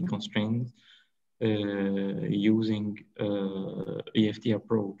that will be constrained using EFT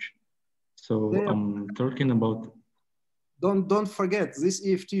approach. So I'm talking about. Don't forget, this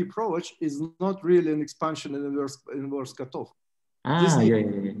EFT approach is not really an expansion in inverse cutoff. It's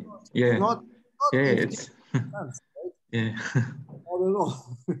yeah. I don't know.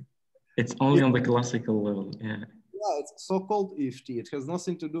 It's only on the classical level. Yeah, it's so-called EFT. It has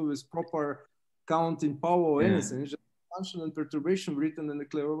nothing to do with proper counting power or anything. It's just expansion and perturbation written in a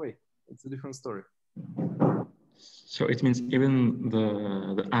clever way. It's a different story. So it means even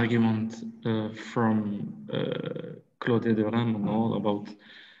the argument from Claude de Ram and all about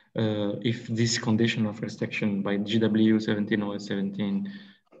if this condition of restriction by GW 17 or 17,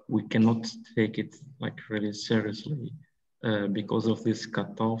 we cannot take it like really seriously because of this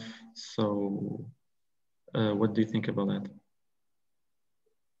cutoff. So what do you think about that?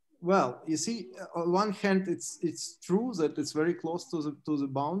 Well, you see, on one hand, it's true that it's very close to the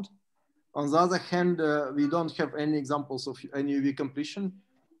bound. On the other hand, we don't have any examples of any UV completion.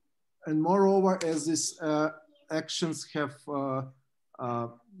 And moreover, as these actions have,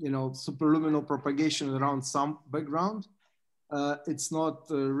 you know, superluminal propagation around some background, it's not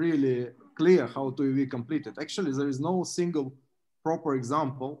really clear how to UV complete it. Actually, there is no single proper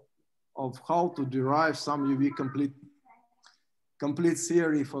example of how to derive some UV complete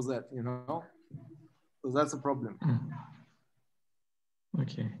theory for that, you know? So that's a problem.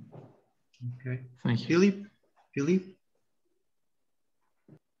 Okay. Okay. Thank you. Philip?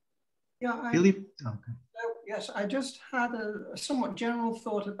 Yeah, Philip? Okay. Yes, I just had a somewhat general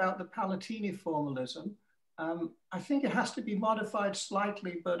thought about the Palatini formalism. I think it has to be modified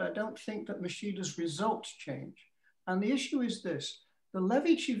slightly, but I don't think that Mashida's results change. And the issue is this: the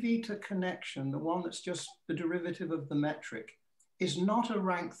Levi-Civita connection, the one that's just the derivative of the metric, is not a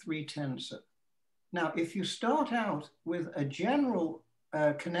rank 3 tensor. Now, if you start out with a general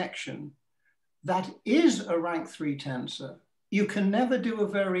connection that is a rank 3 tensor, you can never do a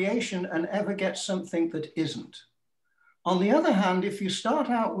variation and ever get something that isn't. On the other hand, if you start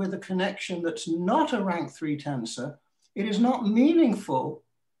out with a connection that's not a rank 3 tensor, it is not meaningful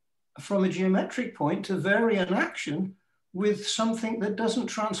from a geometric point to vary an action with something that doesn't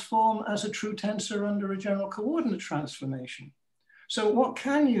transform as a true tensor under a general coordinate transformation. So what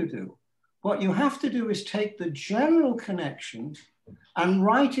can you do? What you have to do is take the general connection and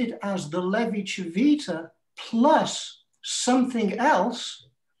write it as the Levi-Civita plus something else,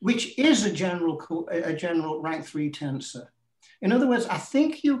 which is a general rank 3 tensor. In other words, I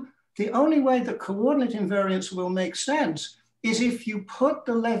think the only way that coordinate invariance will make sense is if you put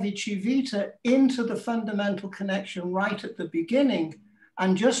the Levi-Civita into the fundamental connection right at the beginning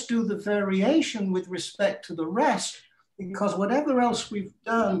and just do the variation with respect to the rest, because whatever else we've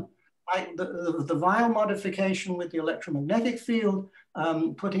done, like the Weyl modification with the electromagnetic field,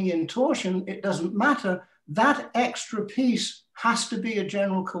 putting in torsion, it doesn't matter. That extra piece has to be a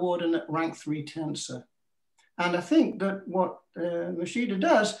general coordinate rank 3 tensor. And I think that what Mashida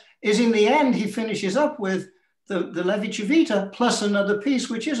does is, in the end, he finishes up with the Levi-Civita plus another piece,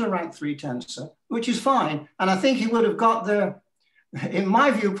 which is a rank 3 tensor, which is fine. And I think he would have got there, in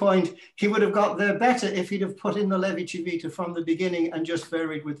my viewpoint, he would have got there better if he'd have put in the Levi-Civita from the beginning and just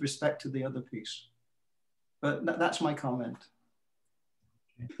varied with respect to the other piece. But that's my comment.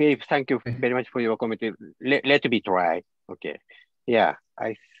 Philip, thank you very much for your comment. Let me try. Okay. Yeah,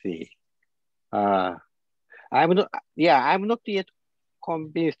 I see. I'm not yet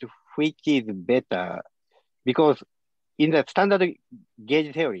convinced which is better, because in the standard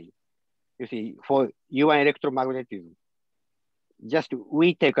gauge theory, you see, for UN electromagnetism, just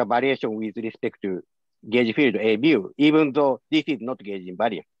we take a variation with respect to gauge field A mu, even though this is not gauge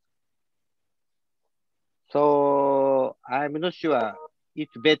invariant. So I'm not sure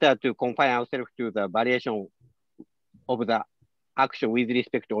it's better to confine ourselves to the variation of the action with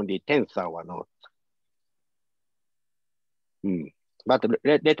respect to only tensor or not. But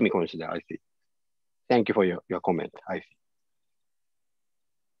let me consider, I see. Thank you for your comment, I see.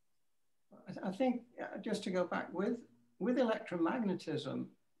 I think, just to go back, with electromagnetism,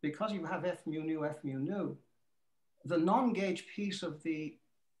 because you have F mu nu, the non-gauge piece of the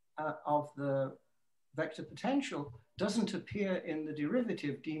vector potential doesn't appear in the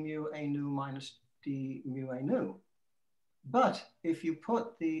derivative d mu a nu minus d mu a nu. But if you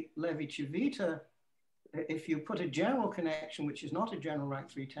put the Levi-Civita, if you put a general connection, which is not a general rank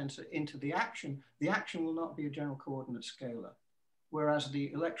 3 tensor, into the action will not be a general coordinate scalar, whereas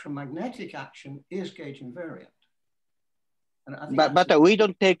the electromagnetic action is gauge invariant. And I think but we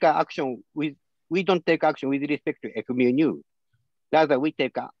don't take action with respect to F mu nu. Rather, we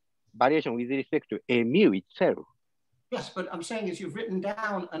take a variation with respect to A mu itself. Yes, but I'm saying is you've written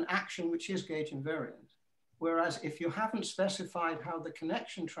down an action which is gauge invariant, whereas if you haven't specified how the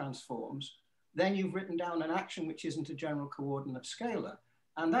connection transforms, then you've written down an action which isn't a general coordinate scalar.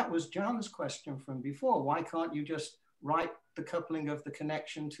 And that was Jan's question from before. Why can't you just write the coupling of the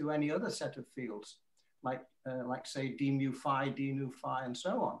connection to any other set of fields, like say d mu phi, d nu phi, and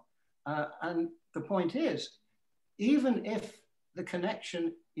so on? And the point is, even if the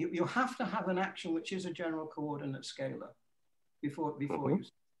connection, you have to have an action which is a general coordinate scalar before you,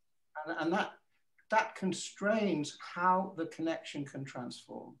 and that constrains how the connection can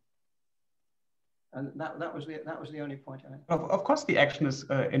transform. And that was the only point I made. Of course, the action is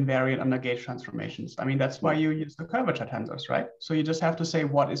invariant under gauge transformations. I mean, that's why you use the curvature tensors, right? So you just have to say,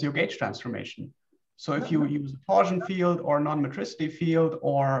 what is your gauge transformation? So if you use a torsion field or non-metricity field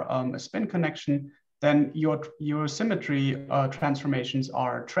or a spin connection, then your symmetry transformations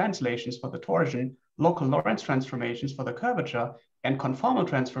are translations for the torsion, local Lorentz transformations for the curvature, and conformal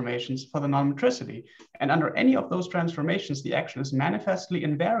transformations for the non-metricity. And under any of those transformations, the action is manifestly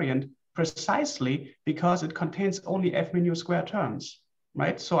invariant precisely because it contains only F mu square terms,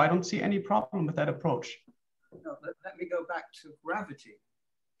 right? So I don't see any problem with that approach. No, let me go back to gravity.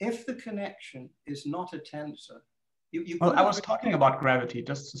 If the connection is not a tensor, well, I was talking about gravity,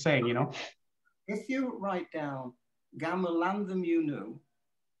 just saying, you know. If you write down gamma lambda mu nu,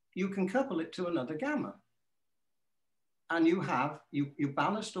 you can couple it to another gamma. And you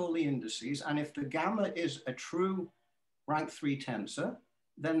balanced all the indices, and if the gamma is a true rank 3 tensor,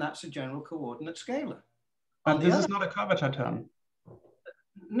 then that's a general coordinate scalar. But this is not a curvature term.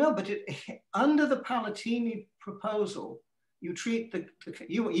 No, but under the Palatini proposal, you treat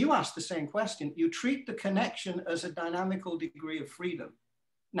you asked the same question. You treat the connection as a dynamical degree of freedom.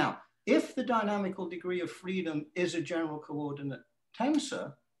 Now, if the dynamical degree of freedom is a general coordinate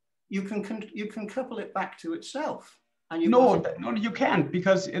tensor, you can couple it back to itself. And no, you can't,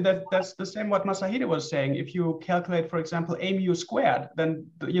 because that's the same what Masahide was saying. If you calculate, for example, a mu squared, then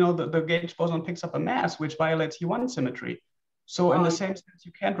the gauge boson picks up a mass which violates U1 symmetry. So in the same sense,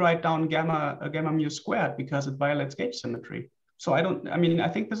 you can't write down gamma mu squared because it violates gauge symmetry. So I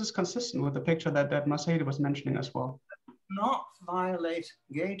think this is consistent with the picture that Masahide was mentioning as well. Not violate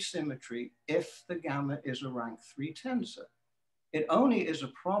gauge symmetry if the gamma is a rank 3 tensor. It only is a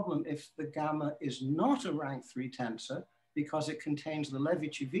problem if the gamma is not a rank 3 tensor because it contains the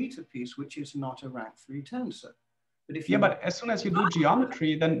Levi-Civita piece, which is not a rank 3 tensor. But if but as soon as you do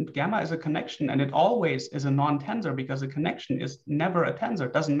geometry, then gamma is a connection, and it always is a non-tensor because a connection is never a tensor.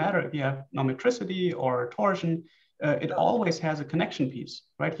 It doesn't matter if you have non-metricity or torsion. It always has a connection piece,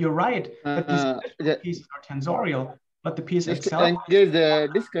 right? You're right that these pieces are tensorial, but the piece itself. Engage the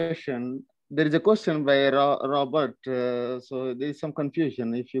discussion. There is a question by Robert. So there is some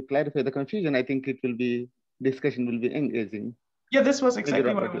confusion. If you clarify the confusion, I think discussion will be engaging. Yeah, this was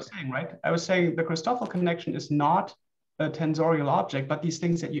exactly what I was saying, right? I was saying the Christoffel connection is not a tensorial object, but these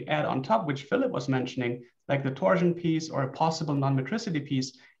things that you add on top, which Philip was mentioning, like the torsion piece or a possible non-metricity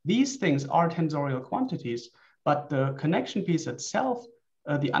piece, these things are tensorial quantities, but the connection piece itself,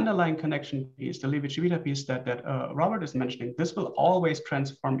 the underlying connection piece, the Levi-Civita piece that Robert is mentioning, this will always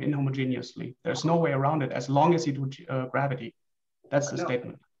transform inhomogeneously. There's no way around it as long as you do gravity. That's the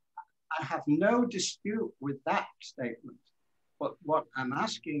statement. I have no dispute with that statement. But what I'm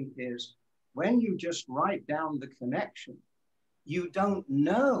asking is, when you just write down the connection, you don't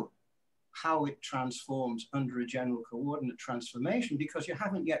know how it transforms under a general coordinate transformation because you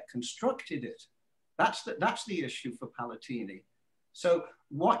haven't yet constructed it. That's the issue for Palatini. So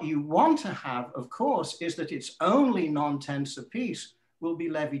what you want to have, of course, is that its only non-tensor piece will be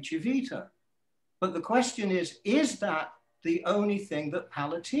Levi-Civita. But the question is that the only thing that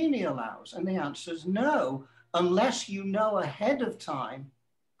Palatini allows? And the answer is no, unless you know ahead of time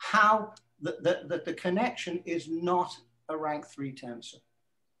how the connection is not a rank 3 tensor.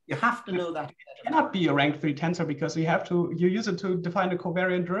 You have to know that. It cannot be a rank 3 tensor because you use it to define a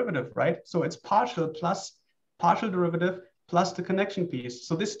covariant derivative, right? So it's partial plus partial derivative plus the connection piece.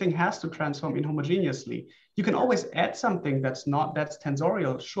 So this thing has to transform inhomogeneously. You can always add something that's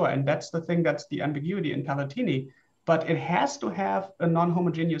tensorial, sure, and that's the ambiguity in Palatini, but it has to have a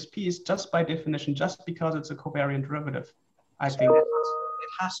non-homogeneous piece just by definition, just because it's a covariant derivative, I think. It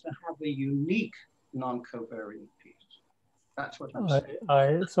has to have a unique non-covariant piece. That's what I'm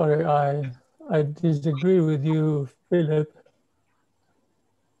saying. Sorry, I disagree with you, Philip.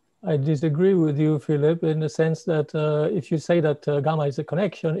 I disagree with you, Philip, in the sense that if you say that gamma is a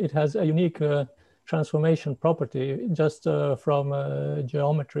connection, it has a unique transformation property just from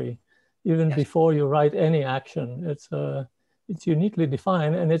geometry. Even before you write any action, it's uniquely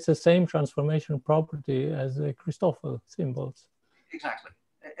defined, and it's the same transformation property as the Christoffel symbols.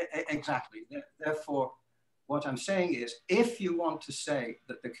 Exactly. Therefore, what I'm saying is, if you want to say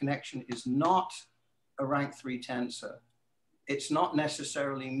that the connection is not a rank 3 tensor, it's not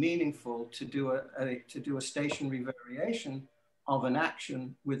necessarily meaningful to do a stationary variation of an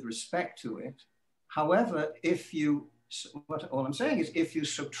action with respect to it. However, all I'm saying is, if you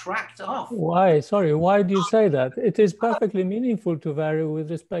subtract off. Why? Sorry, why do you say that? It is perfectly meaningful to vary with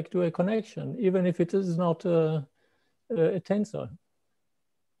respect to a connection, even if it is not a tensor.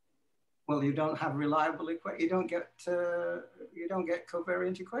 Well, you don't have reliable equations. You don't get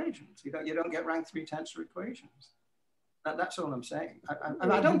covariant equations. You don't get rank 3 tensor equations. That's all I'm saying.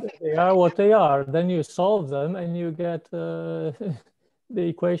 I don't think they are what they are. Then you solve them and you get the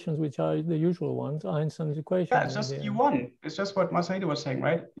equations, which are the usual ones, Einstein's equation. Yeah, it's just U1. It's just what Masahide was saying,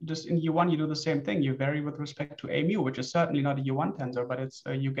 right? Just in U1, you do the same thing. You vary with respect to a mu, which is certainly not a U1 tensor, but it's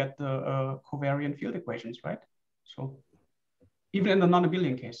you get the covariant field equations, right? So even in the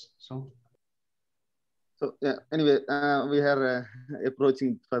non-abelian case. So yeah. Anyway, we are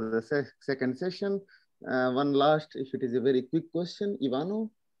approaching for the second session. One last, if it is a very quick question, Ivano.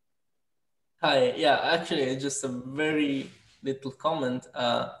 Hi. Yeah, actually, just a very little comment.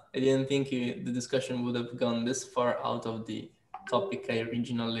 I didn't think the discussion would have gone this far out of the topic I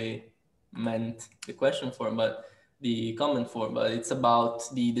originally meant the question for, but the comment for, but it's about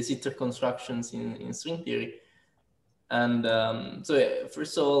the de Sitter constructions in string theory. And so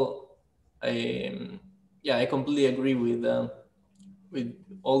first of all, I completely agree with with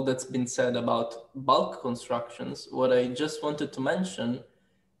all that's been said about bulk constructions, what I just wanted to mention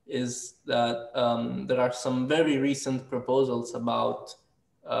is that there are some very recent proposals about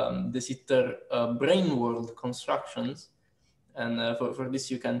de Sitter brain world constructions. And for this,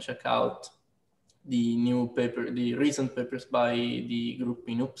 you can check out the new paper, the recent papers by the group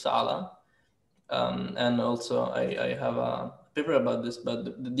in Uppsala. And also I have a paper about this, but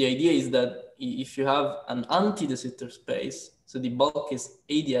the idea is that if you have an anti-de Sitter space, so the bulk is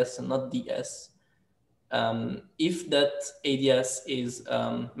ADS and not DS, if that ADS is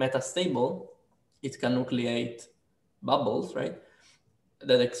metastable, it can nucleate bubbles, right,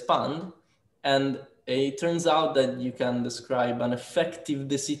 that expand. And it turns out that you can describe an effective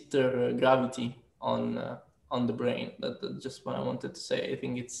de Sitter gravity on the brain. That's just what I wanted to say. I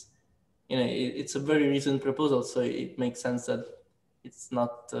think it's, it's a very recent proposal, so it makes sense that it's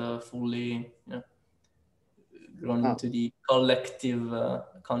not fully grown into the collective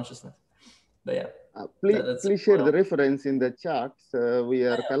consciousness. But yeah. Please share the reference in the chat. We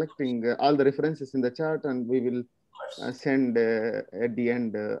are collecting all the references in the chat, and we will send at the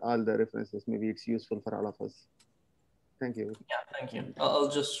end all the references. Maybe it's useful for all of us. Thank you. Yeah, thank you. I'll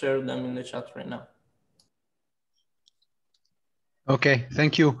just share them in the chat right now. Okay,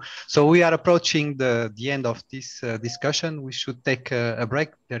 thank you. So we are approaching the end of this discussion. We should take a break.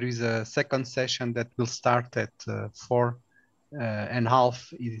 There is a second session that will start at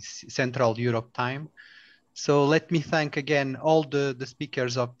 4:30 is Central Europe time. So let me thank again all the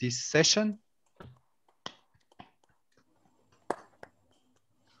speakers of this session.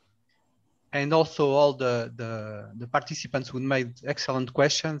 And also all the participants who made excellent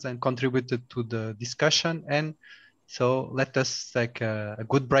questions and contributed to the discussion. And so let us take a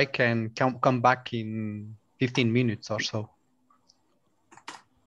good break and come back in 15 minutes or so.